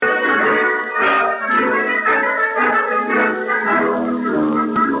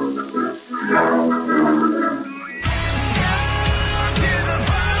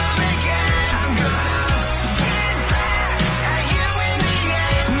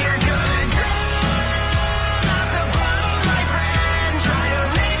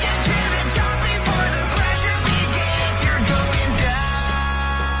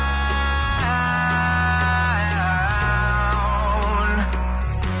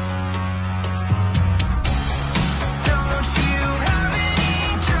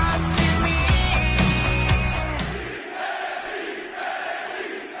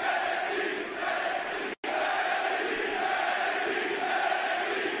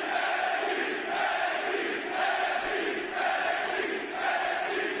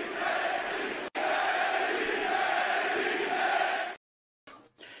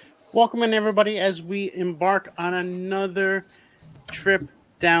Welcome in, everybody, as we embark on another trip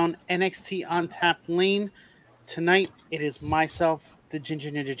down NXT on Tap Lane. Tonight, it is myself, the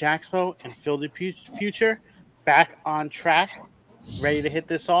Ginger Ninja Jaxpo, and Phil the Future back on track, ready to hit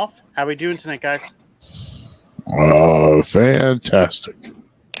this off. How are we doing tonight, guys? Fantastic.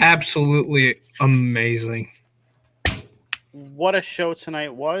 Absolutely amazing. What a show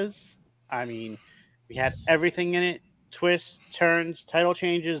tonight was. I mean, we had everything in it: twists, turns, title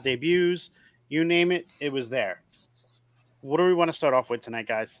changes, debuts, you name it, it was there. What do we want to start off with tonight,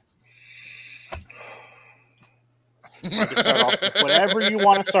 guys? You can start off with whatever you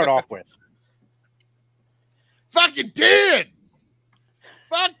want to start off with. Fucking 10!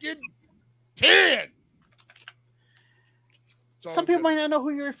 Fucking 10! Some people might not know who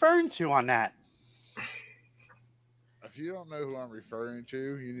you're referring to on that. If you don't know who I'm referring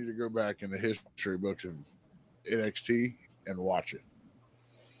to, you need to go back in the history books of NXT and watch it.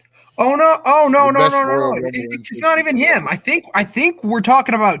 Oh no! Oh no! The No! best No! No! Royal No! Rumble It's not even him. I think we're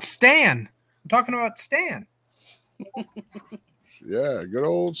talking about Stan. I'm talking about Stan. Yeah, good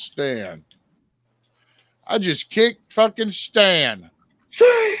old Stan. I just kicked fucking Stan.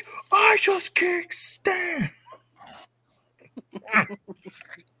 Say, I just kicked Stan.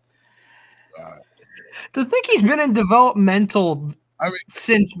 To think he's been in developmental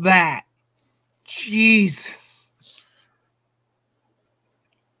since that. Jeez.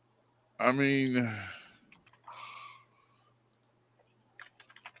 I mean,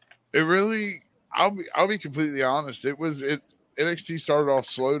 it really. I'll be completely honest. NXT started off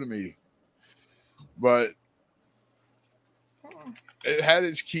slow to me, but it had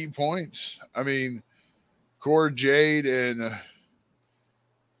its key points. I mean, Cora Jade and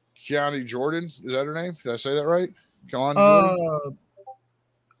Keanu Jordan. Is that her name? Did I say that right? Keanu Jordan?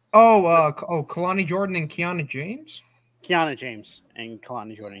 Kalani Jordan and Kiana James? Kiana James and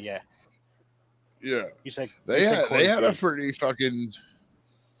Kalani Jordan, yeah. Yeah. You said they had a pretty fucking.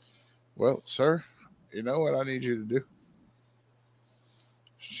 Well, sir, you know what I need you to do?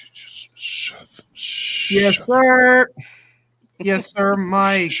 Just yes, sir. Yes, sir,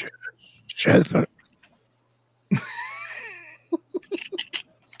 Mike.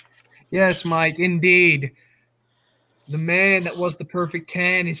 Yes, Mike, indeed. The man that was the perfect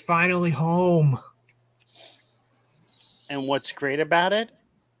 10 is finally home. And what's great about it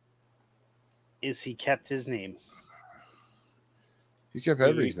is he kept his name. He kept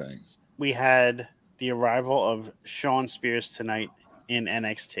everything. We had the arrival of Shawn Spears tonight in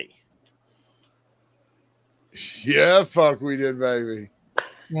NXT. Yeah, fuck, we did, baby.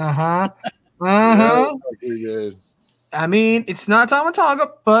 Uh-huh. Yeah, fuck, we did. I mean, it's not Tamatonga,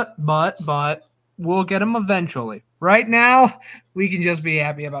 but we'll get him eventually. Right now, we can just be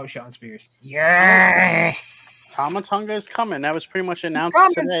happy about Shawn Spears. Yes! Tamatonga is coming. That was pretty much announced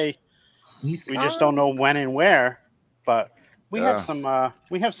today. We just don't know when and where, but we have some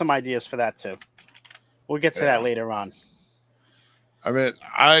ideas for that too. We'll get to that later on. I mean,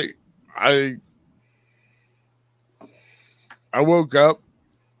 I woke up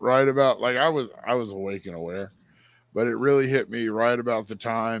right about I was awake and aware, but it really hit me right about the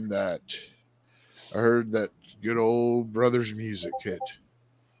time that I heard that good old Brothers music hit.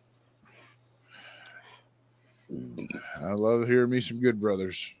 I love hearing me some Good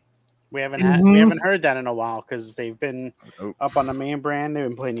Brothers. We haven't heard that in a while because they've been up on the main brand. They've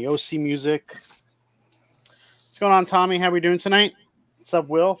been playing the OC music. What's going on, Tommy? How we doing tonight? What's up,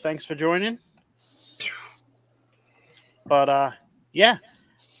 Will? Thanks for joining. But yeah,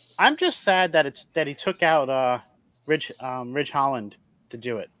 I'm just sad that he took out Ridge Holland to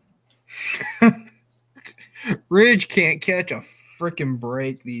do it. Ridge can't catch a freaking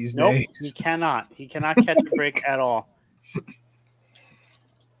break these days. Nope, he cannot. He cannot catch a break at all.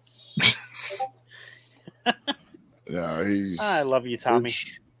 Yeah, I love you, Tommy.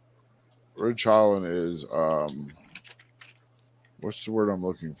 Ridge Holland is what's the word I'm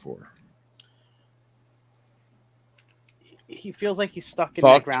looking for? He feels like he's stuck in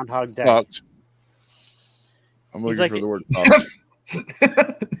that Groundhog Day. Fucked. I'm looking for the word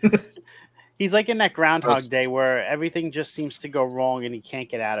fucked. He's like in that Groundhog Day where everything just seems to go wrong and he can't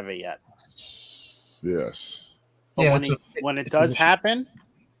get out of it yet. Yes. But when it does happen,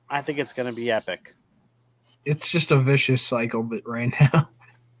 I think it's going to be epic. It's just a vicious cycle right now.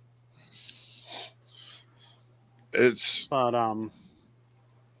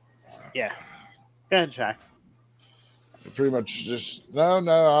 Yeah. Go ahead, Jax. Pretty much just no.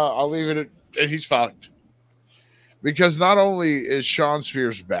 I'll leave it at he's fucked because not only is Shawn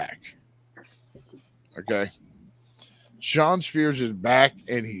Spears back, okay, Shawn Spears is back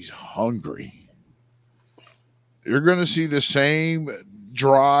and he's hungry. You're going to see the same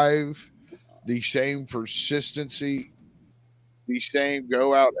drive, the same persistency, the same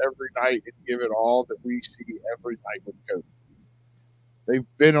go out every night and give it all that we see every night with Cody. They've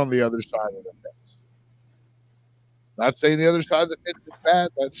been on the other side of the fence. Not saying the other side of the fence is bad.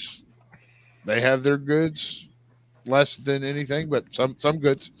 They have their goods, less than anything, but some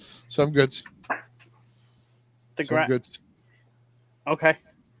goods, some goods, some goods. Okay,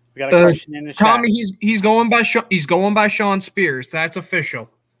 we got a question in the chat. Tommy, he's going by Sean Spears. That's official.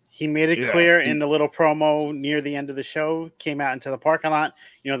 He made it clear in the little promo near the end of the show. Came out into the parking lot.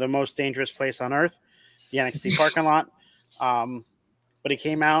 You know, the most dangerous place on earth, the NXT parking lot. But he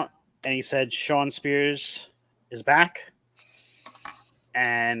came out and he said Sean Spears is back,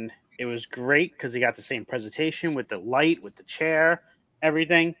 and it was great because he got the same presentation with the light, with the chair,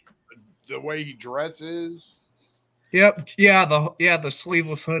 everything. The way he dresses. Yep. Yeah. The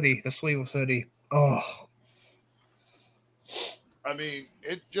sleeveless hoodie. Oh. I mean,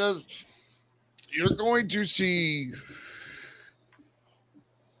 it just, you're going to see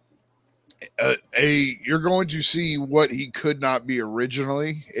you're going to see what he could not be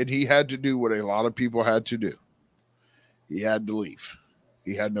originally, and he had to do what a lot of people had to do. He had to leave.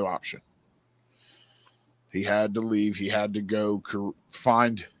 He had no option. He had to leave. He had to go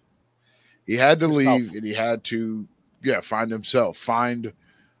find. He had to leave, and he had to, find himself. Find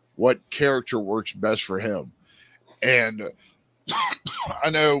what character works best for him. And I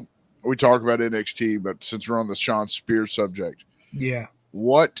know we talk about NXT, but since we're on the Sean Spears subject,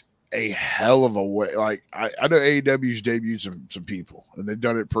 what a hell of a way. Like, I know AEW's debuted some people, and they've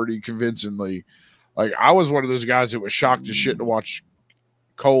done it pretty convincingly. Like, I was one of those guys that was shocked as shit to watch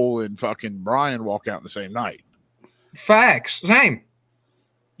Cole and fucking Brian walk out the same night. Facts. Same.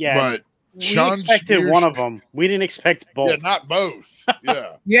 Yeah. But we Sean expected Spears, one of them. We didn't expect both. Yeah, not both.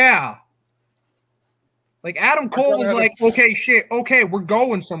 Yeah. Yeah. Like, Adam Cole was like, okay, we're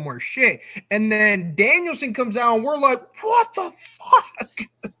going somewhere, shit. And then Danielson comes out and we're like, what the fuck?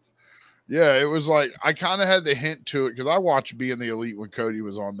 Yeah, it was like, I kind of had the hint to it because I watched Being the Elite when Cody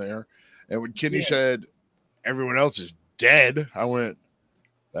was on there. And when Kenny said everyone else is dead, I went,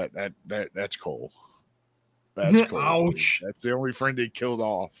 that's Cole. That's Cole. Ouch. That's the only friend he killed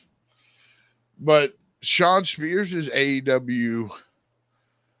off. But Sean Spears' AEW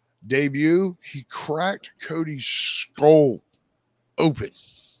debut, he cracked Cody's skull open.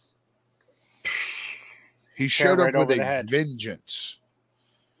 He showed up with a vengeance.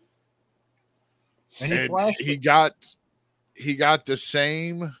 And he got the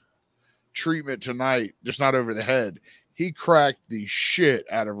same treatment tonight, just not over the head. He cracked the shit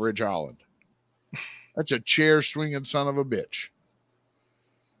out of Ridge Holland. That's a chair swinging son of a bitch.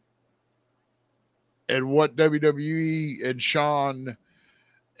 And what WWE and Sean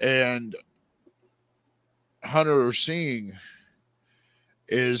and Hunter are seeing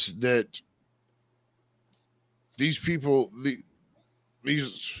is that these people,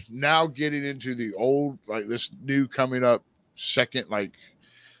 these now getting into the old, like this new coming up second, like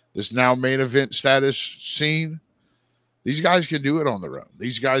this now main event status scene. These guys can do it on their own.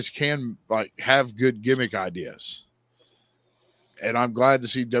 These guys can like have good gimmick ideas. And I'm glad to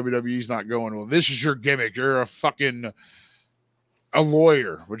see WWE's not going, well, this is your gimmick. You're a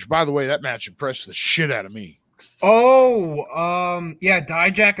lawyer, which, by the way, that match impressed the shit out of me. Oh,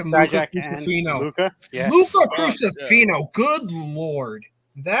 Dijak and Luca Crucifino. Luca Crucifino. Good Lord.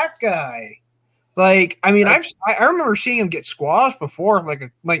 That guy. Like, I mean, I remember seeing him get squashed before,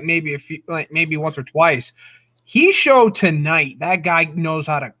 maybe once or twice. He showed tonight that guy knows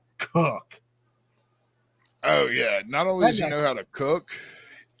how to cook. Oh yeah, not only does he know how to cook,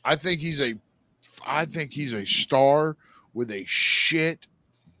 I think he's a star with a shit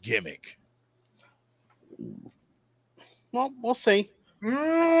gimmick. Well, we'll see.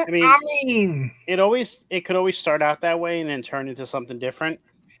 I mean, it could always start out that way and then turn into something different.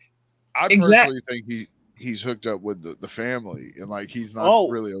 I personally think he's hooked up with the family, and like he's not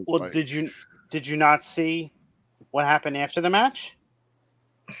really. Well, like, did you not see what happened after the match?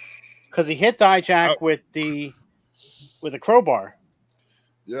 Because he hit Dijak with the crowbar.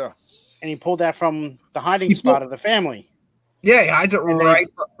 Yeah. And he pulled that from the hiding spot of the family. Yeah, he hides it right.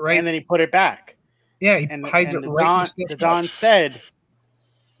 And then he put it back. Yeah, he hides it right. The Don said,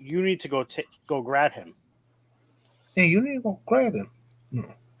 "You need to go grab him." Yeah, you need to go grab him.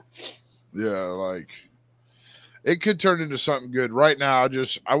 No. Yeah, like it could turn into something good. Right now,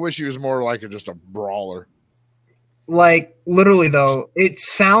 I wish he was more like just a brawler. Like literally though,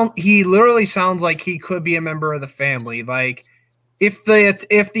 he literally sounds like he could be a member of the family. Like if the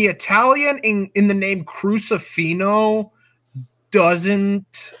Italian in the name Crucifino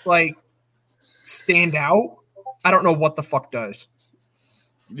doesn't like stand out, I don't know what the fuck does.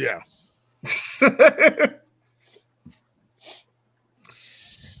 Yeah.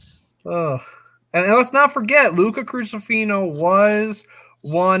 Oh, and let's not forget, Luca Crucifino was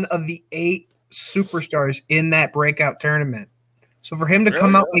one of the 8 superstars in that breakout tournament. So for him to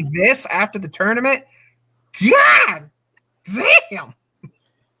come out like this after the tournament, God damn.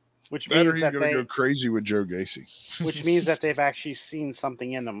 Which Better means he's that going to go crazy with Joe Gacy. Which means that they've actually seen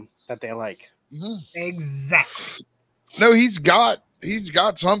something in them that they like. Mm-hmm. Exactly. No, he's got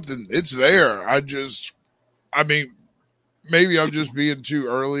something. It's there. I mean, maybe I'm just being too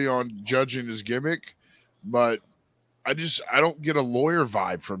early on judging his gimmick, but I don't get a lawyer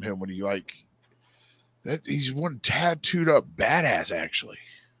vibe from him when he like that. He's one tattooed up badass, actually.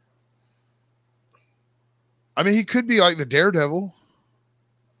 I mean, he could be like the Daredevil,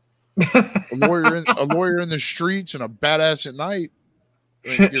 a lawyer in the streets and a badass at night.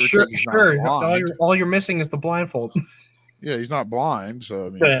 I mean, sure. All you're missing is the blindfold. Yeah, he's not blind, so I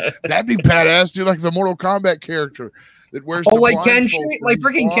mean, that'd be badass, dude. Like the Mortal Kombat character that wears the like blindfold. Kenshi, like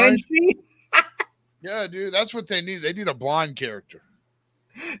freaking Kenshi. Yeah, dude, that's what they need. They need a blind character.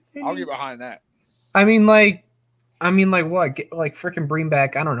 I'll get behind that. I mean, like what? Like freaking bring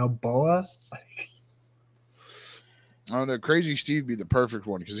back, I don't know, Boa. I don't know. Crazy Steve be the perfect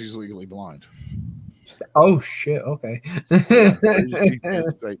one because he's legally blind. Oh shit! Okay. Yeah,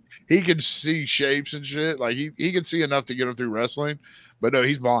 like, he can see shapes and shit. Like he can see enough to get him through wrestling, but no,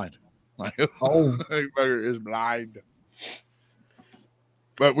 he's blind. Like, is blind.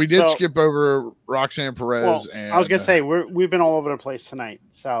 But we did skip over Roxanne Perez. And I was gonna say we've been all over the place tonight,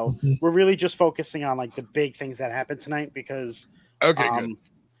 so we're really just focusing on like the big things that happened tonight because good.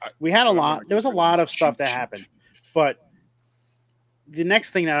 We had a lot. There was a lot of stuff that happened, but the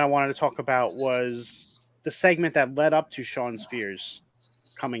next thing that I wanted to talk about was the segment that led up to Shawn Spears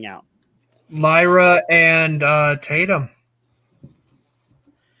coming out. Lyra and Tatum.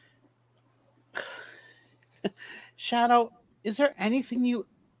 Shadow, is there anything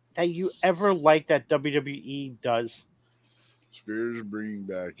that you ever like that WWE does? Spears bring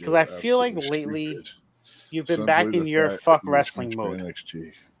back. Because I feel like lately you've been back in your fuck wrestling mode.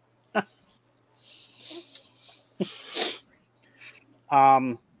 NXT.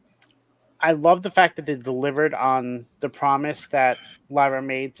 I love the fact that they delivered on the promise that Lyra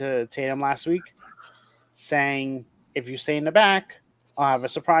made to Tatum last week, saying, if you stay in the back, I'll have a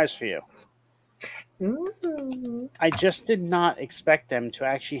surprise for you. I just did not expect them to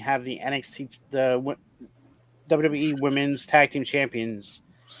actually have the WWE Women's Tag Team Champions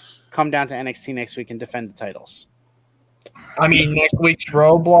come down to NXT next week and defend the titles. I mean, next week's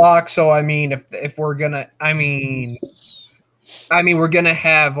Roadblock. So I mean, if we're gonna, we're gonna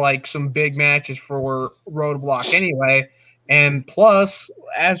have like some big matches for Roadblock anyway. And plus,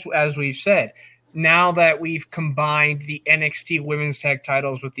 as we've said, now that we've combined the NXT Women's Tag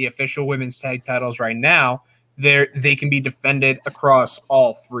Titles with the official Women's Tag Titles right now, they can be defended across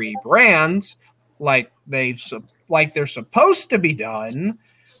all 3 brands, like they're supposed to be done.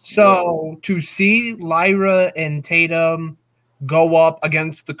 So to see Lyra and Tatum go up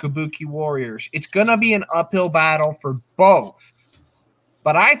against the Kabuki Warriors, it's gonna be an uphill battle for both.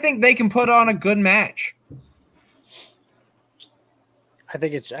 But I think they can put on a good match. I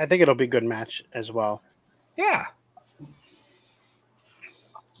think it'll be a good match as well. Yeah.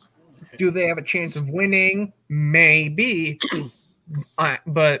 Do they have a chance of winning? Maybe.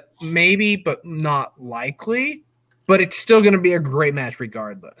 But not likely. But it's still going to be a great match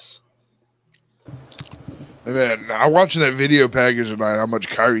regardless. And then I watched that video package tonight. How much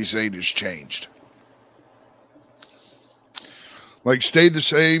Kairi Sane has changed. Like stayed the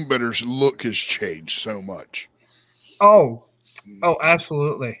same, but her look has changed so much. Oh,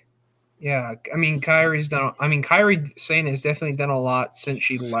 absolutely. Yeah, I mean, Kairi Sane has definitely done a lot since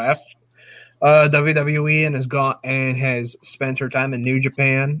she left WWE and has spent her time in New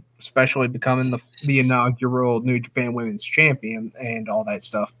Japan, especially becoming the inaugural New Japan Women's Champion and all that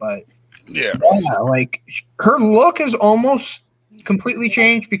stuff. But yeah, like her look has almost completely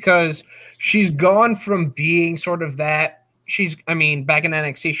changed because she's gone from being sort of that. Back in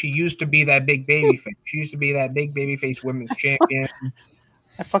NXT, she used to be that big baby face. She used to be that big baby face women's champion.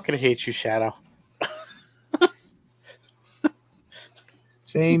 I fucking hate you, Shadow.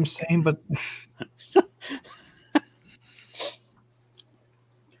 Same, but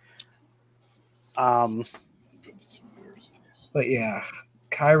but yeah,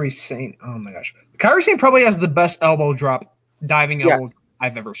 Kairi Sane. Oh my gosh, Kairi Sane probably has the best diving elbow drop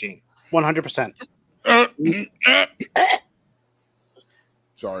I've ever seen. 100%.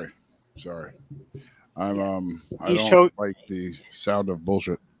 Sorry. I don't like the sound of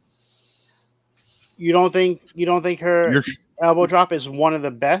bullshit. You don't think her You're elbow drop is one of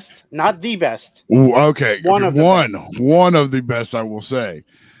the best? Not the best. Ooh, okay. One of the one of the best, I will say.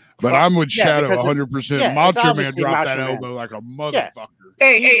 But I'm with Shadow because 100%. it's Macho Man obviously dropped Macho that Man. elbow like a motherfucker.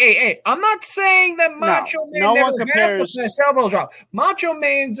 Hey. I'm not saying that Macho Man no never one compares- had the best elbow drop. Macho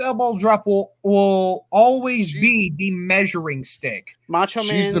Man's elbow drop will always be the measuring stick. Macho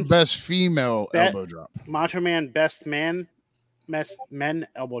She's Man's the best female elbow drop. Macho Man best men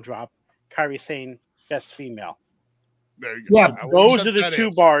elbow drop. Kairi Sane best female. There you go. Yeah, Those are the two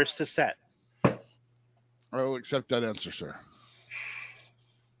bars to set. I will accept that answer, sir.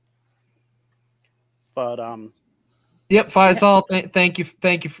 But Yep, Faisal, thank you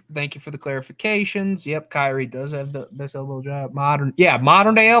for the clarifications. Yep, Kyrie does have the best elbow drop. Modern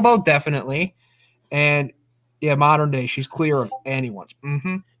day elbow, definitely. And yeah, modern day, she's clear of anyone's.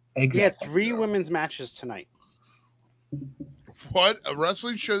 Exactly. We had 3 women's matches tonight. What? A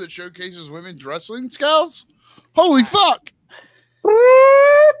wrestling show that showcases women's wrestling skills? Holy fuck!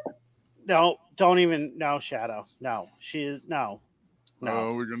 No, don't even. No, Shadow. No, she is. No.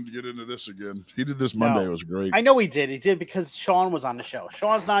 Oh, we're going to get into this again. He did this Monday. It was great. I know he did. He did because Sean was on the show.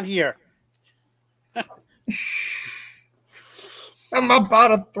 Sean's not here. I'm about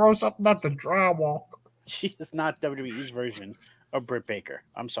to throw something at the drywall. She is not WWE's version of Britt Baker.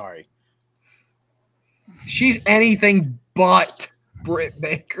 I'm sorry. She's anything but Britt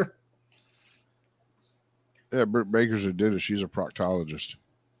Baker. Yeah, Britt Baker's a dentist. She's a proctologist.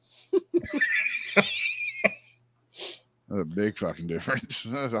 That's a big fucking difference.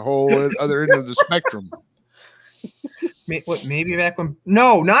 That's a whole other end of the spectrum. Maybe back when?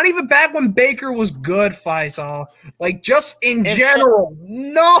 No, not even back when Baker was good, Faisal. Like just in general.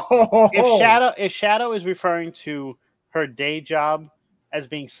 No. If Shadow is referring to her day job as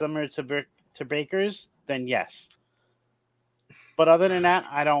being similar to Baker's, then yes. But other than that,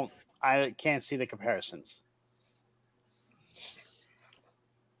 I can't see the comparisons.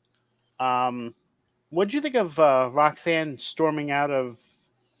 What did you think of Roxanne storming out of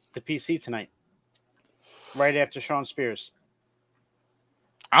the PC tonight, right after Shawn Spears?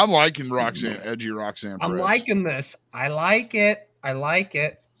 I'm liking Roxanne, edgy Roxanne Perez. I'm liking this. I like it.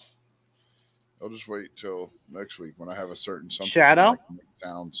 I'll just wait till next week when I have a certain something. Shadow?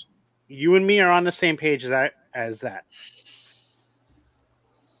 Sounds. You and me are on the same page as that.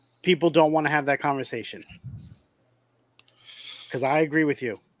 People don't want to have that conversation. Because I agree with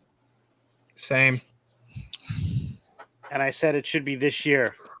you. Same. And I said it should be this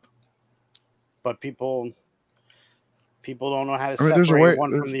year. But people don't know how to separate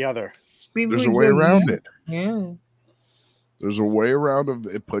one from the other. There's a way around it. Yeah. There's a way around of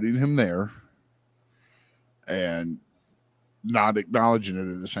it putting him there and not acknowledging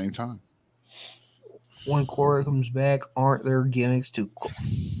it at the same time. When Corey comes back, aren't there gimmicks too cool?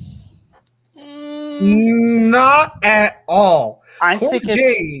 Not at all. I think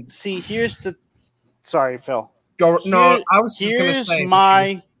it's... See, here's the... Sorry, Phil. I was just going to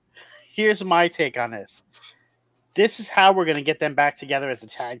say... Here's my take on this. This is how we're going to get them back together as a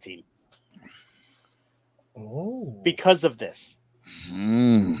tag team. Oh. Because of this.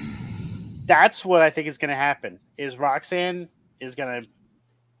 That's what I think is going to happen. Is Roxanne is going to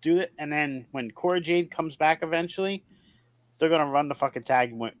do it, and then when Cora Jade comes back eventually, they're going to run the fucking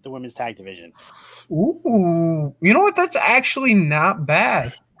the women's tag division. Ooh. You know what? That's actually not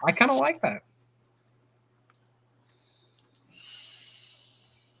bad. I kind of like that.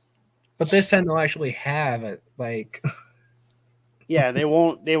 But this time they'll actually have it. Like, yeah, they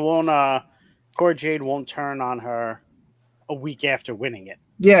won't. Cora Jade won't turn on her a week after winning it.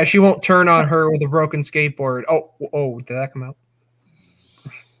 Yeah, she won't turn on her with a broken skateboard. Oh, did that come out?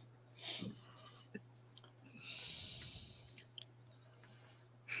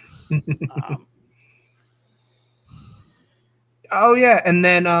 Oh yeah, and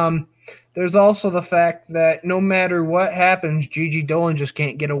then there's also the fact that no matter what happens, Gigi Dolan just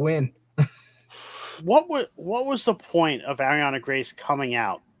can't get a win. What was the point of Ariana Grace coming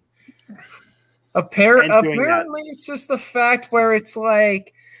out? Apparently, it's just the fact where it's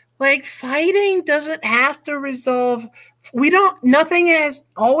like fighting doesn't have to resolve. Nothing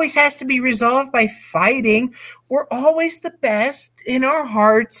always has to be resolved by fighting. We're always the best in our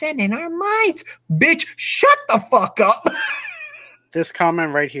hearts and in our minds. Bitch, shut the fuck up. This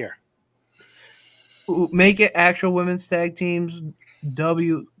comment right here. Make it actual women's tag teams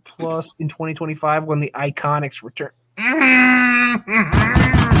W plus in 2025 when the Iconics return.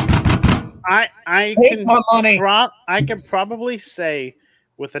 I Take can my money. I can probably say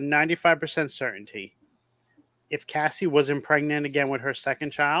with a 95% certainty, if Cassie wasn't pregnant again with her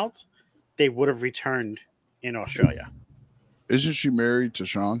second child, they would have returned in Australia. Isn't she married to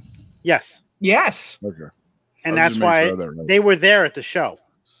Sean? Yes. Yes. Okay. And that's why they were there at the show.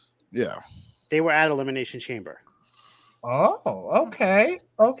 Yeah. They were at Elimination Chamber. Oh, okay.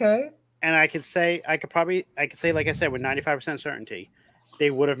 Okay. And I could say, like I said, with 95% certainty, they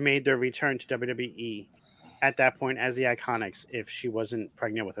would have made their return to WWE at that point as the Iconics if she wasn't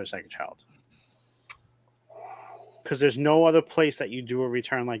pregnant with her second child. Because there's no other place that you do a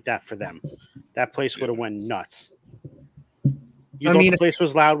return like that for them. That place would have went nuts. You thought the place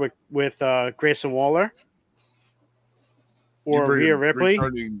was loud with Grayson Waller or Rhea Ripley?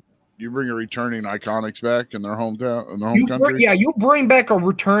 You bring a returning Iconics back in their hometown, in their home country? You bring back a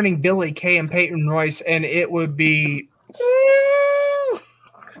returning Billy Kay and Peyton Royce, and it would be...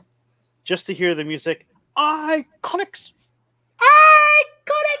 Just to hear the music, Iconics!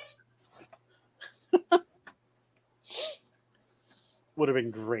 Iconics! Would have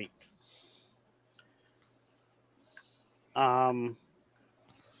been great. I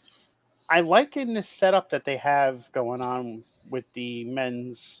like in this setup that they have going on with the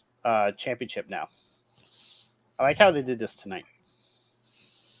men's championship now. I like how they did this tonight.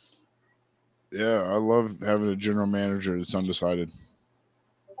 Yeah, I love having a general manager that's undecided.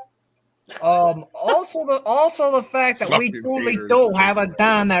 Also the fact that we truly do have a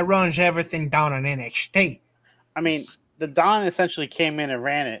Don that runs everything down on NXT. I mean, the Don essentially came in and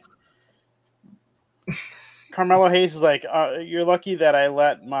ran it. Carmelo Hayes is like, "You're lucky that I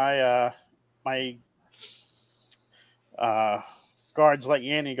let my guards let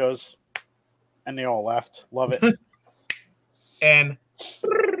you in." He goes, and they all left. Love it. And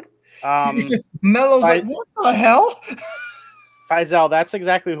Melo's like, "What the hell?" Faisal, that's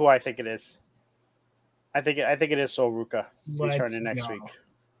exactly who I think it is. I think it is Sol Ruka returning next week.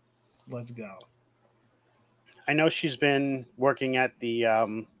 Let's go. I know she's been working at the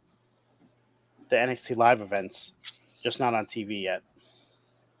NXT live events, just not on TV yet.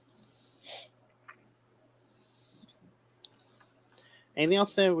 Anything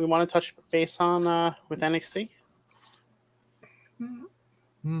else that we want to touch base on with NXT?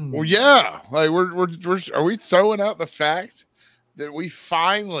 Well, yeah. Like are we throwing out the fact that we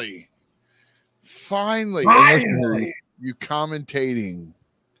finally you commentating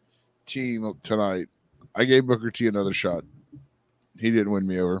team tonight? I gave Booker T another shot. He didn't win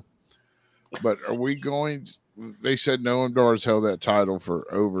me over. But are we going? They said Noam Dar's held that title for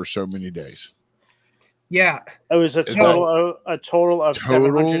over so many days. Yeah, it was a total of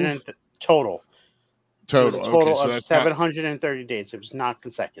 700 total. Total. It was a total of 730 days. It was not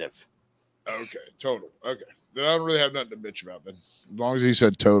consecutive. Okay, total. Okay, then I don't really have nothing to bitch about then. As long as he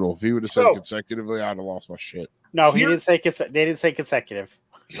said total. If he would have said consecutively, I'd have lost my shit. No, he didn't say. They didn't say consecutive.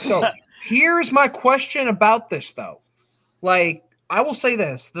 So here's my question about this, though. Like, I will say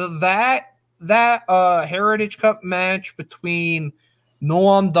this: that Heritage Cup match between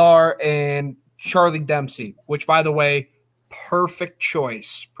Noam Dar and Charlie Dempsey, which, by the way, perfect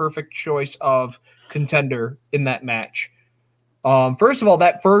choice of contender in that match. First of all,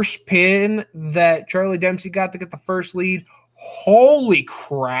 that first pin that Charlie Dempsey got to get the first lead, holy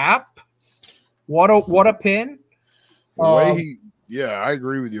crap! What a pin! The way I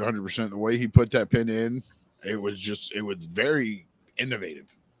agree with you 100%. The way he put that pin in, it was very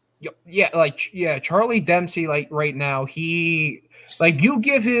innovative. Yeah, Charlie Dempsey, like right now, you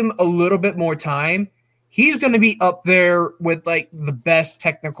give him a little bit more time, he's going to be up there with like the best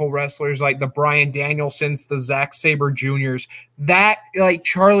technical wrestlers, like the Bryan Danielsons, the Zack Sabre Juniors. That like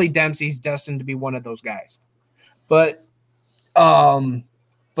Charlie Dempsey's destined to be one of those guys. But to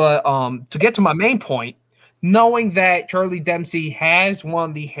get to my main point, knowing that Charlie Dempsey has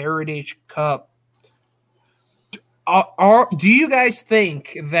won the Heritage Cup, do you guys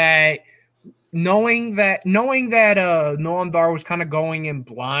think that knowing that Noam Dar was kind of going in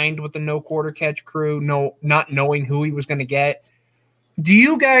blind with the no quarter catch crew, not knowing who he was going to get, do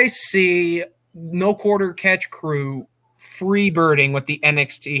you guys see no quarter catch crew freebirding with the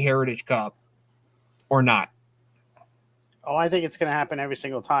NXT Heritage Cup or not? Oh, I think it's going to happen every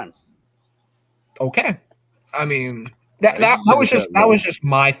single time. Okay. I mean, that was just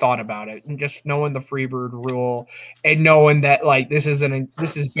my thought about it, and just knowing the Freebird rule and knowing that like this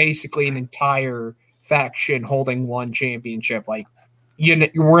is basically an entire faction holding one championship. Like,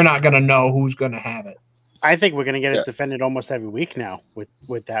 we're not gonna know who's gonna have it. I think we're gonna get it defended almost every week now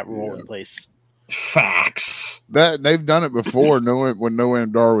with that rule in place. Facts. That they've done it before. When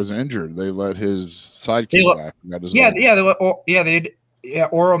Noam Dar was injured, they let his sidekick back.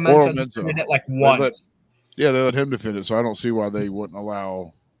 Oro Mensah defended it like once. They let him defend it, so I don't see why they wouldn't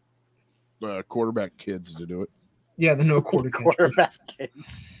allow the quarterback kids to do it. Yeah, the no quarterback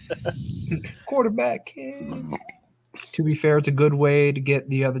kids. Quarterback kids. To be fair, it's a good way to get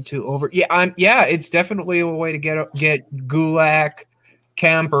the other two over. Yeah, it's definitely a way to get Gulak,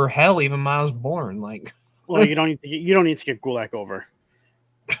 Kemp, or hell, even Miles Bourne. Like, well, you don't need to get Gulak over.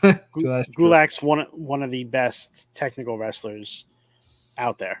 Gulak's one of the best technical wrestlers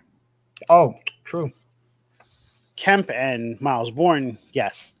out there. Oh, true. Kemp and Miles Bourne,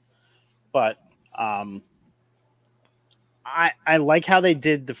 yes, but I like how they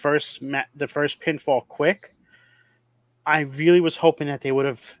did the first pinfall quick. I really was hoping that they would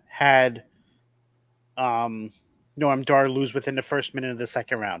have had Noam Dar lose within the first minute of the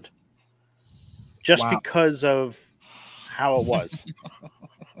second round, just because of how it was.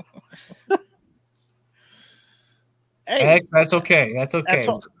 Hey, that's okay. That's okay.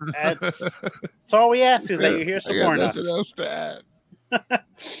 That's all we ask is that you're here supporting us. Nothing else to add.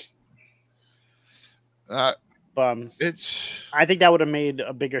 I think that would have made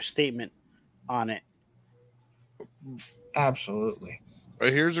a bigger statement on it. Absolutely.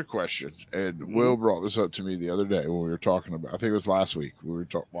 But here's a question, and Will brought this up to me the other day when we were talking about. I think it was last week we were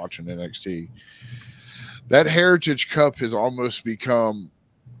watching NXT. That Heritage Cup has almost become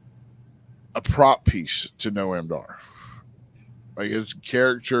a prop piece to Noam Dar. Like, his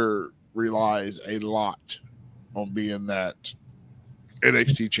character relies a lot on being that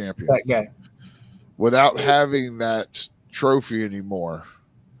NXT champion. That guy. Without having that trophy anymore,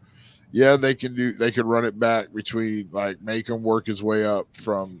 yeah, they could run it back between, like, make him work his way up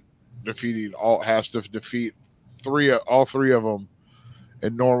from has to defeat all three of them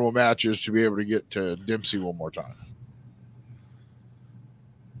in normal matches to be able to get to Dempsey one more time.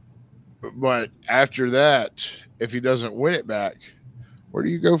 But after that, if he doesn't win it back, where do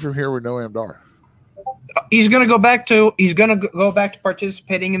you go from here with Noam Dar? He's gonna go back to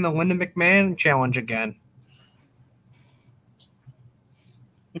participating in the Linda McMahon challenge again.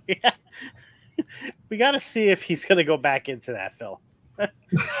 Yeah. We got to see if he's gonna go back into that, Phil.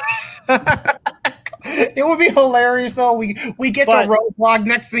 It would be hilarious though. We get to Roadblock.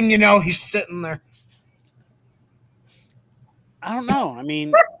 Next thing you know, he's sitting there. I don't know. I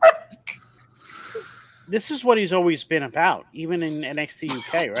mean, this is what he's always been about, even in NXT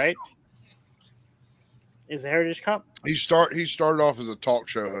UK, right? Is the Heritage Cup? He started off as a talk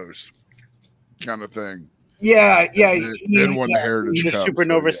show host, kind of thing. Yeah. Then won the Heritage Cup. The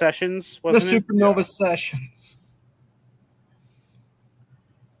Supernova Sessions, wasn't it? The Supernova Sessions.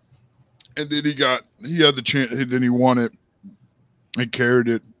 And then he had the chance. Then he won it. He carried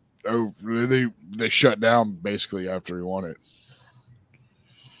it. Oh, they shut down basically after he won it.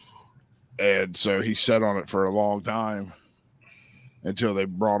 And so he sat on it for a long time until they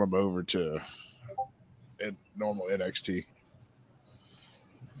brought him over to normal NXT.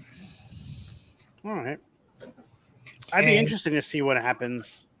 All right. I'd be interested to see what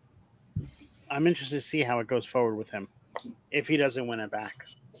happens. I'm interested to see how it goes forward with him if he doesn't win it back.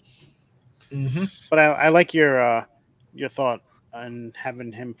 Mm-hmm. But I like your thought on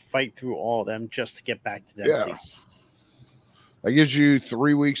having him fight through all of them just to get back to Dempsey. Yeah. That gives you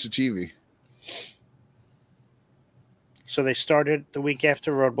 3 weeks of TV. So they started the week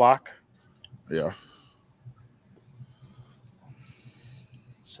after Roadblock. Yeah.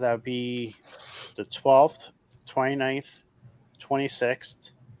 So that would be the 12th, 29th,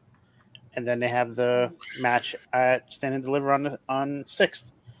 26th. And then they have the match at Stand and Deliver on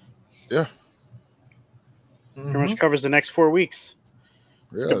 6th. Yeah. Pretty much covers the next 4 weeks.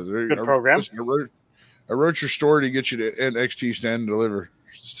 Yeah. Good program. Listen, I wrote your story to get you to NXT Stand and Deliver.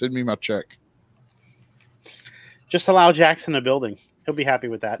 Send me my check. Just allow Jackson the building. He'll be happy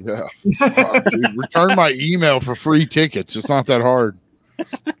with that. Yeah. Dude, return my email for free tickets. It's not that hard.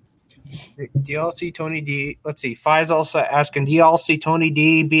 DLC Tony D. Let's see. Faisal's asking DLC Tony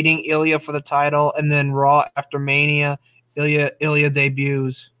D beating Ilya for the title, and then Raw after Mania, Ilya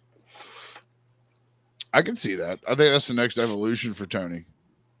debuts. I can see that. I think that's the next evolution for Tony,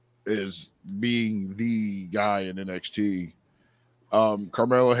 is being the guy in NXT.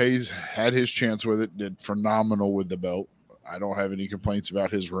 Carmelo Hayes had his chance with it, did phenomenal with the belt. I don't have any complaints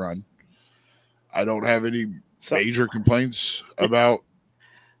about his run. I don't have any major complaints about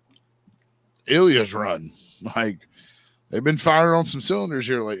Ilya's run. Like, they've been firing on some cylinders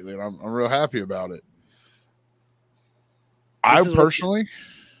here lately, and I'm real happy about it. I personally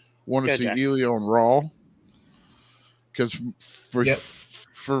want to see Ilya on Raw, because for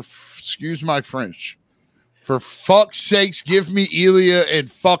excuse my French, for fuck's sakes, give me Ilya and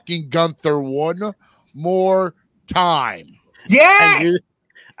fucking Gunther one more time. Yes!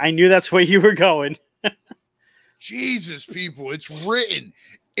 I knew that's where you were going. Jesus, people, it's written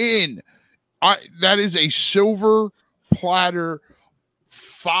in. That is a silver platter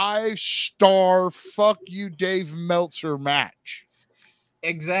 5-star fuck you Dave Meltzer match.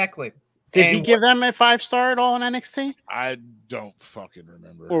 Exactly. Did he give them a 5-star at all in NXT? I don't fucking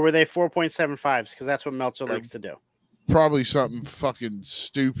remember. Or were they 4.75s? Because that's what Meltzer likes to do. Probably something fucking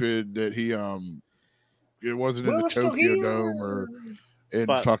stupid that he it wasn't in the Tokyo Dome or in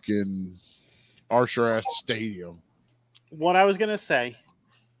fucking Archer Stadium. What I was gonna say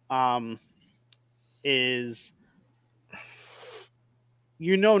is,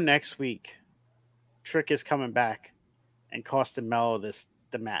 next week Trick is coming back and costing Mello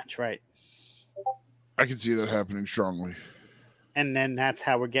the match, right? I can see that happening strongly. And then that's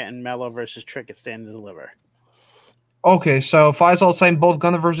how we're getting Mello versus Trick at Stand and Deliver. Okay, so Faisal saying both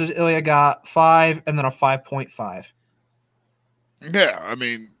Gunther versus Ilya got 5 and then a 5.5. Yeah, I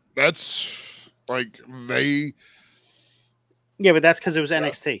mean, that's like they. Yeah, but that's because it was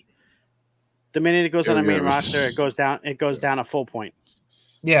NXT. The minute it goes on a main roster, it goes down. It goes down a full point.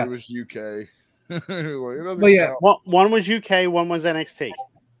 Yeah, it was UK. But yeah, one was UK, one was NXT.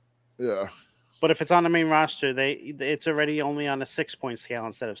 Yeah, but if it's on the main roster, it's already only on a 6-point scale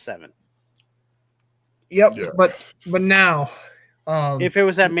instead of 7. Yep, yeah. but now, if it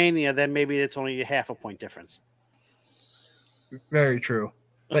was at Mania, then maybe it's only a half a point difference. Very true.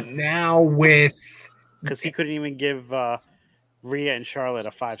 But now because he couldn't even give Rhea and Charlotte a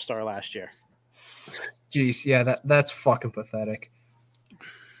 5-star last year. Jeez, yeah, that's fucking pathetic.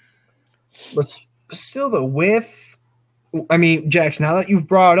 But still, I mean, Jax, now that you've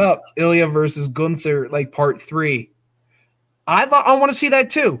brought up Ilya versus Gunther, like part 3, I want to see that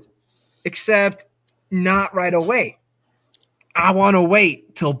too, except not right away. I want to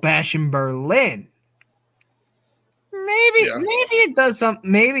wait till Bash in Berlin. Maybe it does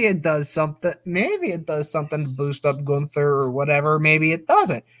something. Maybe it does something. Maybe it does something to boost up Gunther or whatever. Maybe it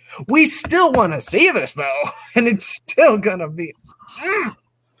doesn't. We still want to see this though, and it's still gonna be.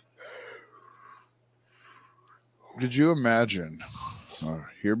 Did you imagine?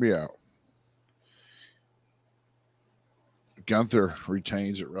 Hear me out. Gunther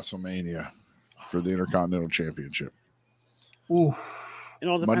retains at WrestleMania for the Intercontinental Championship. Ooh. It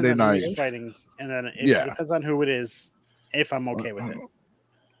all depends Monday on night. who he's fighting, and then it depends on who it is. If I'm okay with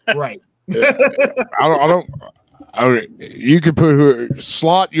it, right? I don't. You could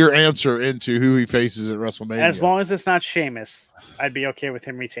slot your answer into who he faces at WrestleMania. As long as it's not Sheamus, I'd be okay with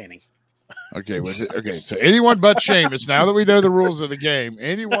him retaining. Okay, so anyone but Sheamus. Now that we know the rules of the game,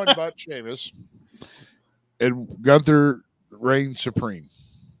 anyone but Sheamus, and Gunther reigns supreme.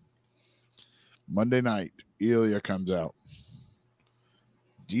 Monday night, Ilya comes out,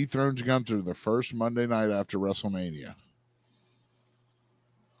 dethrones Gunther the first Monday night after WrestleMania.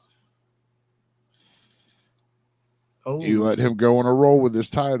 Oh. You let him go on a roll with his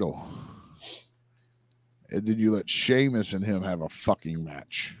title, and then you let Sheamus and him have a fucking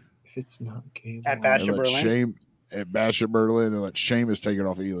match. If it's not game at Bash of Berlin, at Bash of Berlin, and let Sheamus take it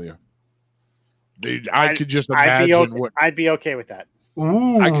off Ilya. Dude, I could just imagine what I'd be okay with that.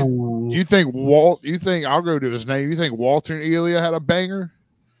 Ooh. You think I'll go to his name. You think Walter and Ilya had a banger?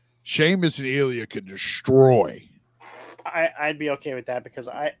 Sheamus and Ilya could destroy. I'd be okay with that because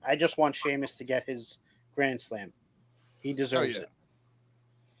I just want Sheamus to get his Grand Slam. He deserves it.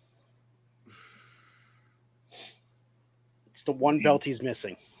 It's the one belt he's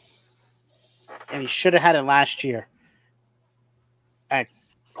missing. And he should have had it last year at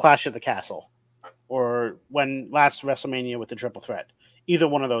Clash of the Castle or when last WrestleMania with the Triple Threat. Either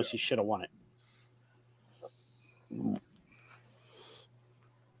one of those, he should have won it.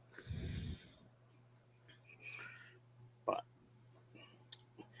 But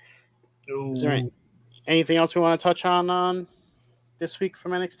is there anything else we want to touch on this week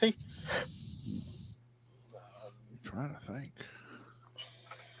from NXT? I'm trying to think.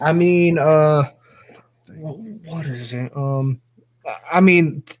 I mean, what is it? I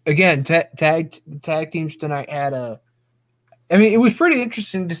mean, again, tag teams tonight had I mean, it was pretty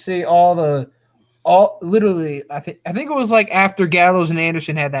interesting to see literally. I think it was like after Gallows and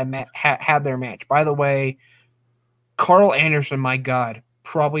Anderson had that had their match. By the way, Carl Anderson, my God,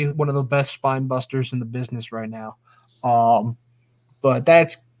 probably one of the best spine busters in the business right now. But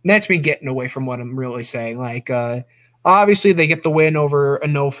that's me getting away from what I'm really saying. Like, obviously they get the win over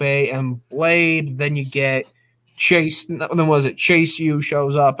Inoue and Blade. Then you get Chase. Then was it Chase U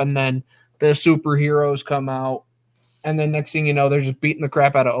shows up, and then the superheroes come out. And then next thing you know, they're just beating the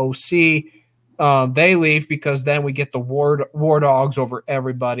crap out of OC. They leave because then we get the War Dogs over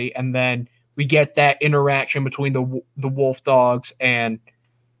everybody, and then we get that interaction between the Wolf Dogs and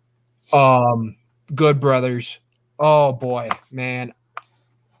Good Brothers. Oh boy, man!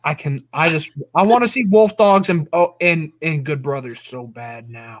 I want to see Wolf Dogs and Good Brothers so bad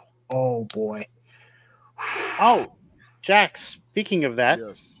now. Oh boy. Oh, Jack. Speaking of that,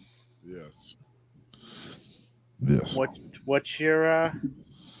 Yes. what's your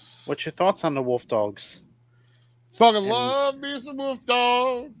thoughts on the Wolf Dogs Fucking love me some Wolf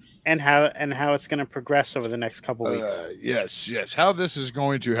Dogs. and how it's going to progress over the next couple weeks? Yes. How this is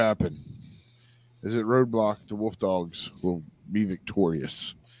going to happen is at Roadblock, the Wolf Dogs will be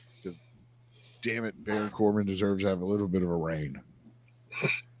victorious. Because, damn it, Baron Corbin deserves to have a little bit of a reign.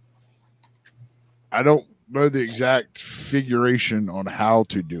 I don't know the exact figuration on how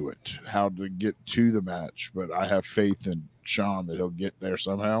to do it, how to get to the match, but I have faith in Sean that he'll get there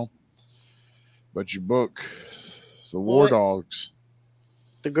somehow. But you book the War Dogs.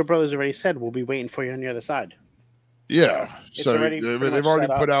 The Good Brothers already said we'll be waiting for you on the other side. Yeah, It's so already they've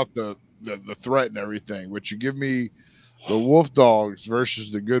already put out the threat and everything. But you give me the Wolf Dogs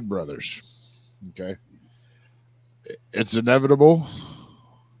versus the Good Brothers. Okay, it's inevitable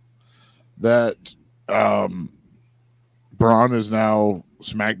that Braun is now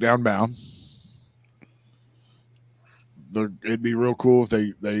SmackDown bound. It'd be real cool if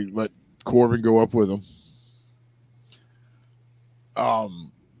they let Corbin go up with him.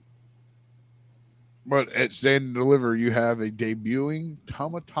 But at Stand and Deliver, you have a debuting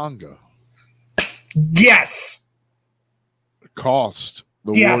Tama Tonga. Yes. Cost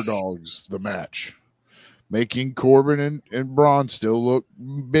the War Dogs the match, making Corbin and Braun still look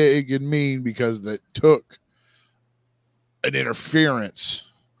big and mean because that took an interference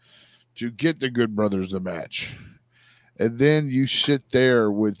to get the Good Brothers the match. And then you sit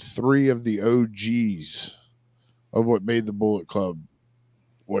there with three of the OGs of what made the Bullet Club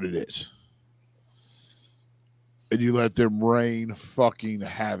what it is. And you let them rain fucking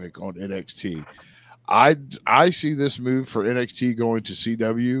havoc on NXT. I see this move for NXT going to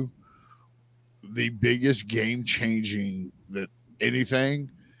CW the biggest game changing that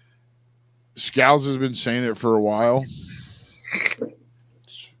anything. Scouts has been saying it for a while.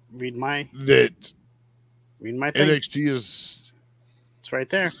 Read my thing. NXT is it's right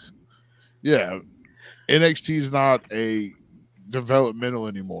there. Yeah. NXT is not a developmental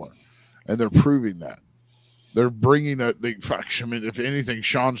anymore. And they're proving that. They're bringing if anything,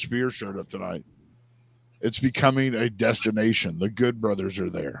 Sean Spears showed up tonight. It's becoming a destination. The Good Brothers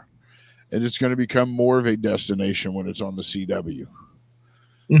are there. And it's going to become more of a destination when it's on the CW.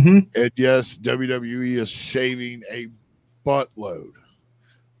 Mm-hmm. And yes, WWE is saving a buttload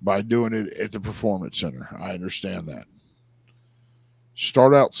by doing it at the Performance Center. I understand that.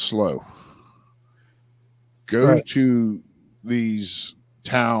 Start out slow. Go to these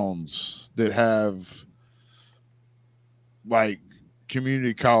towns that have like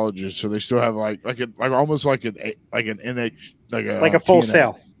community colleges, so they still have like almost like an NX like a full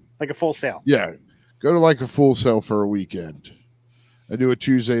sale. Like a full sale. Yeah. Go to like a Full Sail for a weekend and do a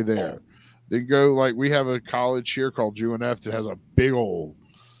Tuesday there. Then go we have a college here called UNF that has a big old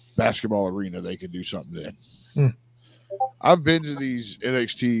basketball arena they can do something in. I've been to these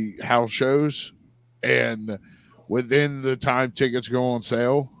NXT house shows, and within the time tickets go on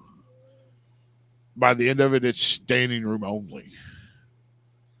sale, by the end of it, it's standing room only.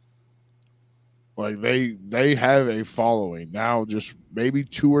 Like they have a following now. Just maybe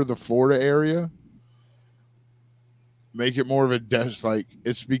tour the Florida area, make it more of a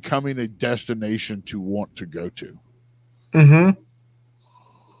it's becoming a destination to want to go to. Mm-hmm.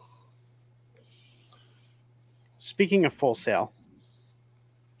 Speaking of Full Sail,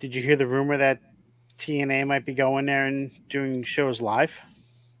 did you hear the rumor that TNA might be going there and doing shows live?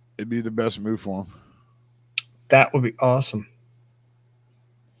 It'd be the best move for them. That would be awesome.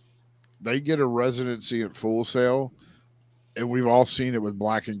 They get a residency at Full Sail, and we've all seen it with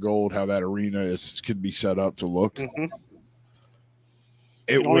Black and Gold, how that arena could be set up to look. Mm-hmm.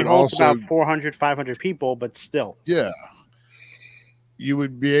 It would also about 400, 500 people, but still. Yeah. You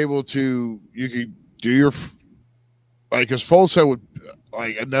would be able to, you could do your, because Full Sail would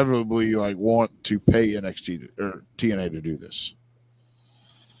inevitably want to pay NXT or TNA to do this.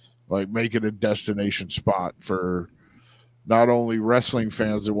 Make it a destination spot for not only wrestling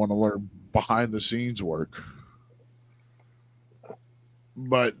fans that want to learn behind the scenes work,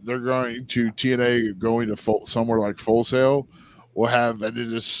 but they're going to TNA going to somewhere like Full Sail will have an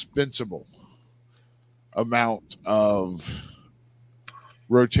indispensable amount of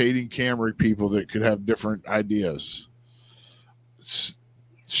rotating camera people that could have different ideas.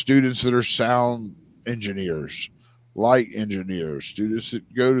 Students that are sound engineers, light engineers, students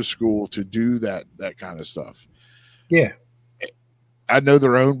that go to school to do that kind of stuff. Yeah. I know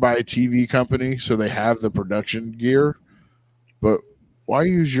they're owned by a TV company, so they have the production gear. But Why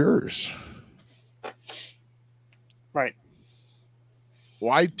use yours? Right.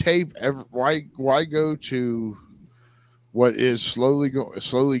 Why tape? Why go to what is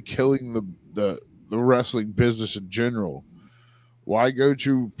slowly killing the wrestling business in general? Why go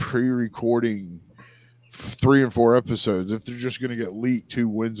to pre-recording 3 and 4 episodes if they're just going to get leaked who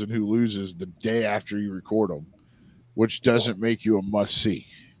wins and who loses the day after you record them, which doesn't make you a must see?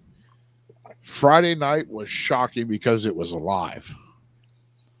 Friday night was shocking because it was live.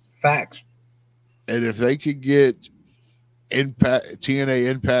 Facts. And if they could get TNA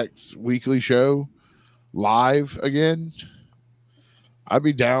Impact's weekly show live again, I'd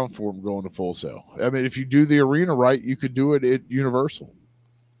be down for them going to Full Sail. I mean, if you do the arena right, you could do it at Universal.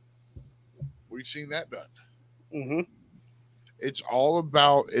 We've seen that done. Mm-hmm. It's all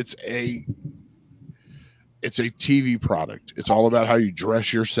about it's a TV product. It's all about how you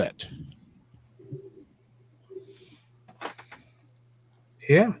dress your set.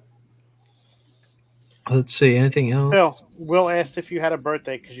 Yeah. Let's see. Anything else? Phil, Will asked if you had a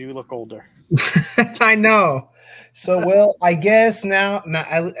birthday because you look older. I know. So, Will, I guess now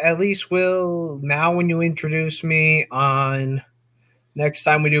at least Will, now when you introduce me on next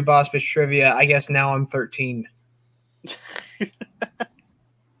time we do Boss Bitch Trivia, I guess now I'm 13.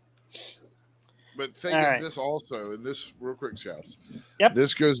 But think All of right. this also, and this real quick, Scouts. Yep.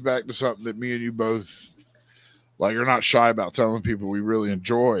 This goes back to something that me and you both are not shy about telling people we really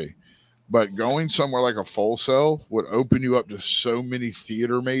enjoy. But going somewhere like a Full Sail would open you up to so many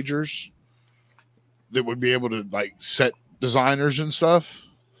theater majors that would be able to set designers and stuff.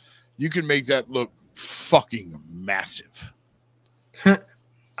 You can make that look fucking massive.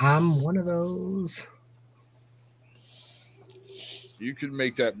 I'm one of those. You could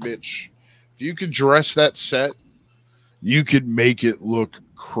make that bitch. If you could dress that set, you could make it look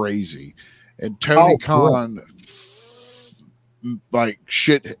crazy. And Tony Khan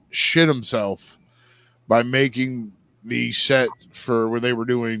shit himself by making the set for where they were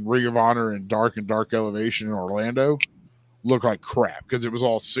doing Ring of Honor and Dark Elevation in Orlando look like crap because it was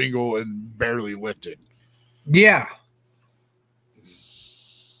all single and barely lifted. Yeah.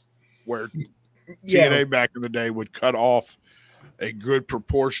 Where TNA back in the day would cut off a good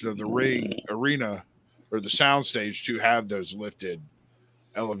proportion of the arena or the soundstage to have those lifted,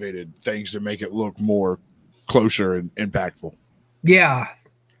 elevated things to make it look more closer and impactful. Yeah,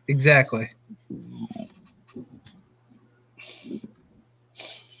 exactly.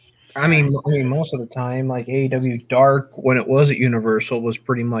 I mean, most of the time, like AEW Dark, when it was at Universal, was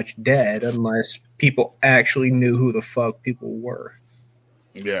pretty much dead unless people actually knew who the fuck people were.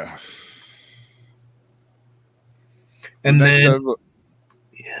 Yeah. And the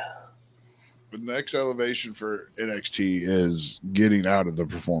next elevation for NXT is getting out of the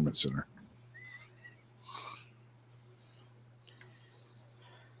Performance Center.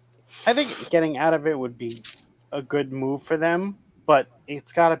 I think getting out of it would be a good move for them, but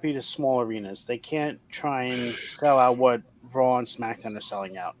it's got to be the small arenas. They can't try and sell out what Raw and SmackDown are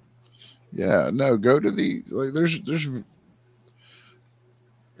selling out. Yeah, no, go to the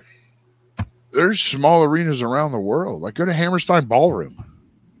there's small arenas around the world. Go to Hammerstein Ballroom.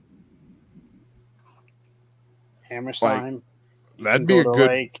 Hammerstein. That'd be a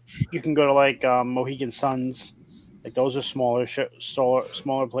good. You can go to Mohegan Suns. Those are smaller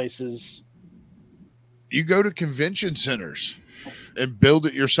places. You go to convention centers and build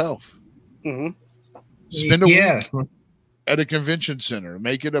it yourself. Mm-hmm. Spend a week at a convention center.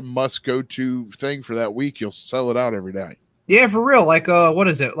 Make it a must-go-to thing for that week. You'll sell it out every day. Yeah, for real. What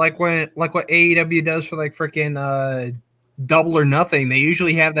is it? What AEW does for freaking Double or Nothing. They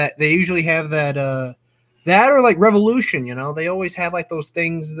usually have that. That or Revolution. They always have those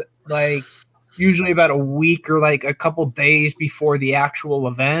things that, usually about a week or a couple days before the actual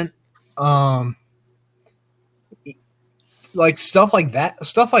event. Stuff like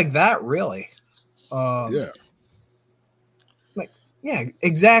that, really. Yeah. Yeah,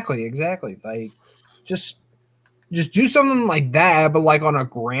 exactly. Just do something like that, but on a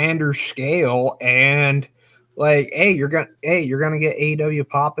grander scale, and you're gonna get AEW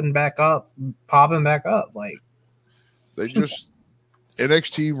popping back up. They just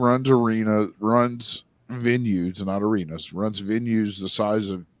NXT runs venues, not arenas, runs venues the size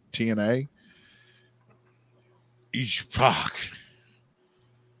of TNA. Fuck.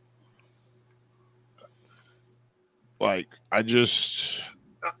 I just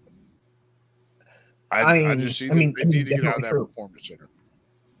see they need to get out of that Performance Center.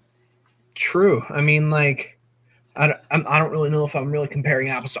 True. I don't really know if I'm really comparing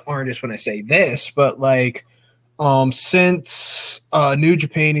apples to oranges when I say this, but since New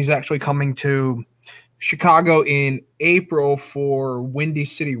Japan is actually coming to Chicago in April for Windy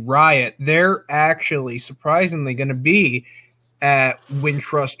City Riot, they're actually surprisingly going to be at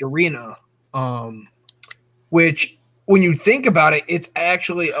Wintrust Arena, which when you think about it, it's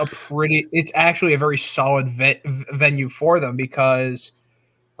actually a very solid venue for them because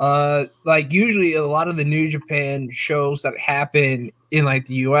like usually a lot of the New Japan shows that happen in like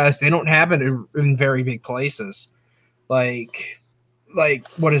the US, they don't happen in very big places. Like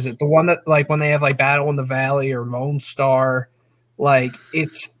what is it? The one that like when they have like Battle in the Valley or Lone Star, like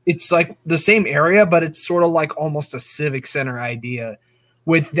it's like the same area, but it's sort of like almost a civic center idea.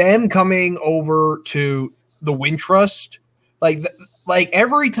 With them coming over to the Wintrust, like like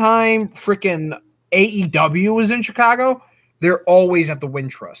every time freaking AEW is in Chicago, they're always at the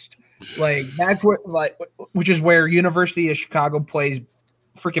Wintrust. Like that's what like which is where University of Chicago plays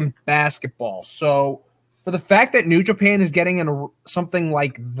freaking basketball. So for the fact that New Japan is getting in something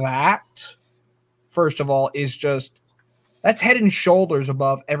like that, first of all, is just that's head and shoulders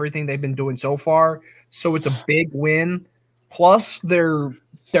above everything they've been doing so far. So it's a big win. Plus, they're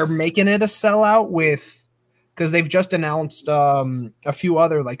making it a sellout with because they've just announced a few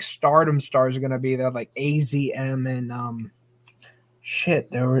other like Stardom stars are going to be there, like AZM and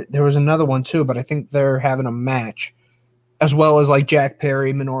shit. There was another one too, but I think they're having a match as well as like Jack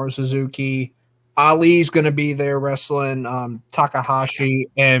Perry, Minoru Suzuki. Ali's going to be there wrestling Takahashi,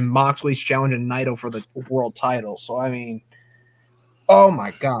 and Moxley's challenging Naito for the world title. So, I mean, oh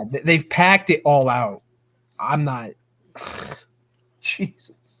my God. They've packed it all out. I'm not.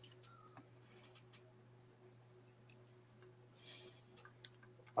 Jesus.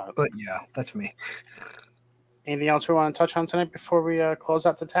 But yeah, that's me. Anything else we want to touch on tonight before we close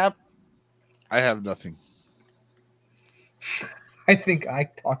out the tab? I have nothing. I think I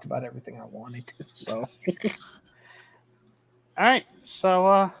talked about everything I wanted to. So, all right.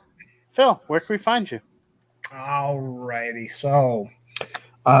 So, Phil, where can we find you? Alrighty. So,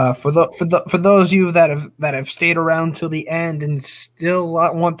 for those of you that have stayed around till the end and still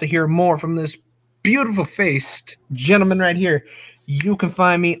want to hear more from this beautiful faced gentleman right here, you can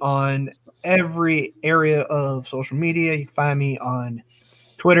find me on every area of social media. You can find me on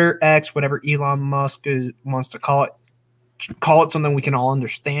Twitter, X, whatever Elon Musk wants to call it. Call it something we can all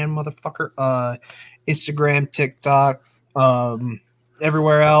understand, motherfucker. Instagram, TikTok,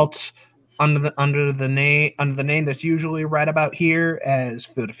 everywhere else under the name that's usually right about here as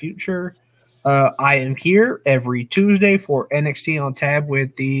For the Future. I am here every Tuesday for NXT on Tab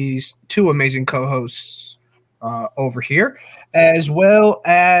with these two amazing co-hosts over here, as well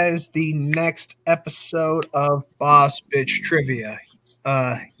as the next episode of Boss Bitch Trivia.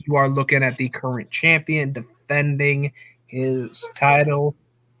 You are looking at the current champion defending his title.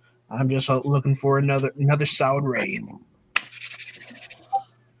 I'm just looking for another solid reign.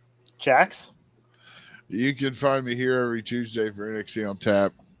 Jax? You can find me here every Tuesday for NXT on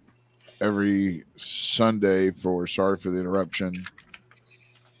Tap, every Sunday for Sorry for the Interruption,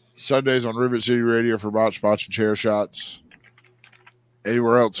 Sundays on Rivet City Radio for Botch, and Chair Shots.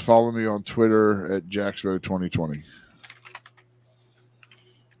 Anywhere else, follow me on Twitter at Jaxbo2020.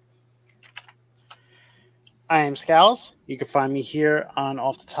 I am Scals. You can find me here on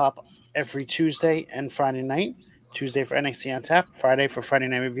Off the Top every Tuesday and Friday night. Tuesday for NXT on Tap, Friday for Friday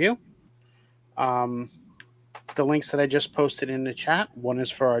Night Review. The links that I just posted in the chat, one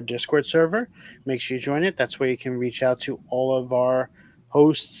is for our Discord server. Make sure you join it. That's where you can reach out to all of our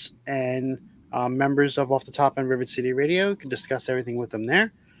hosts and members of Off the Top and Rivet City Radio. You can discuss everything with them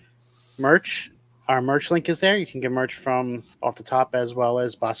there. Merch. Our merch link is there. You can get merch from Off the Top as well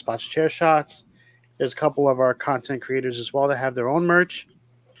as Boss Spots Chair Shots. There's a couple of our content creators as well that have their own merch.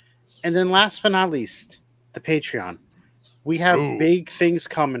 And then last but not least, the Patreon. We have big things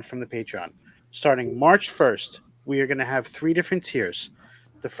coming from the Patreon. Starting March 1st, we are going to have 3 different tiers.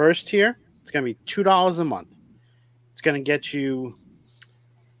 The first tier, it's going to be $2 a month. It's going to get you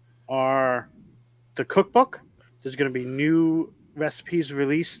the cookbook. There's going to be new recipes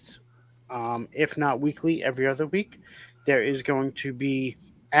released, if not weekly, every other week. There is going to be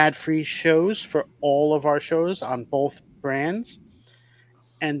ad-free shows for all of our shows on both brands.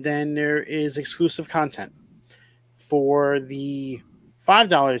 And then there is exclusive content. For the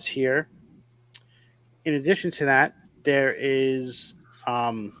 $5 tier, in addition to that, there is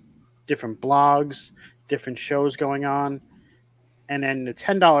different blogs, different shows going on. And then the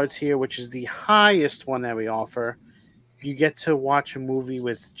 $10 tier, which is the highest one that we offer, you get to watch a movie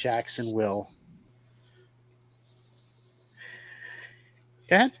with Jackson Will.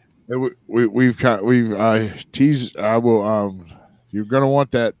 Go ahead. We've teased. I will. You're gonna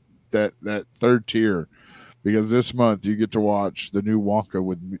want that third tier because this month you get to watch the new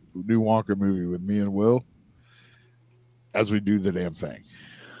Wonka movie with me and Will as we do the damn thing.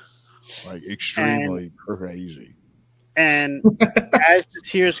 Like extremely crazy. And as the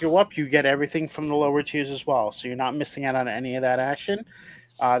tiers go up, you get everything from the lower tiers as well. So you're not missing out on any of that action.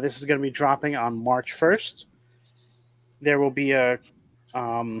 This is going to be dropping on March 1st. There will be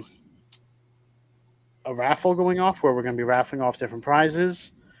um, a raffle going off where we're going to be raffling off different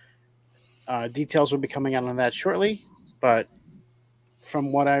prizes. Details will be coming out on that shortly. But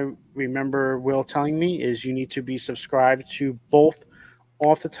from what I remember Will telling me is you need to be subscribed to both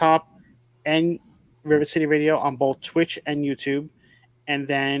Off the Top and River City Radio on both Twitch and YouTube. And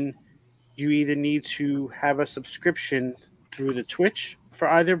then you either need to have a subscription through the Twitch for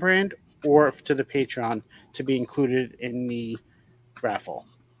either brand or to the Patreon to be included in the raffle.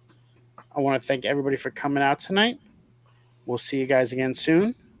 I want to thank everybody for coming out tonight. We'll see you guys again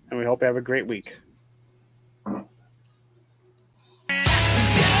soon, and we hope you have a great week.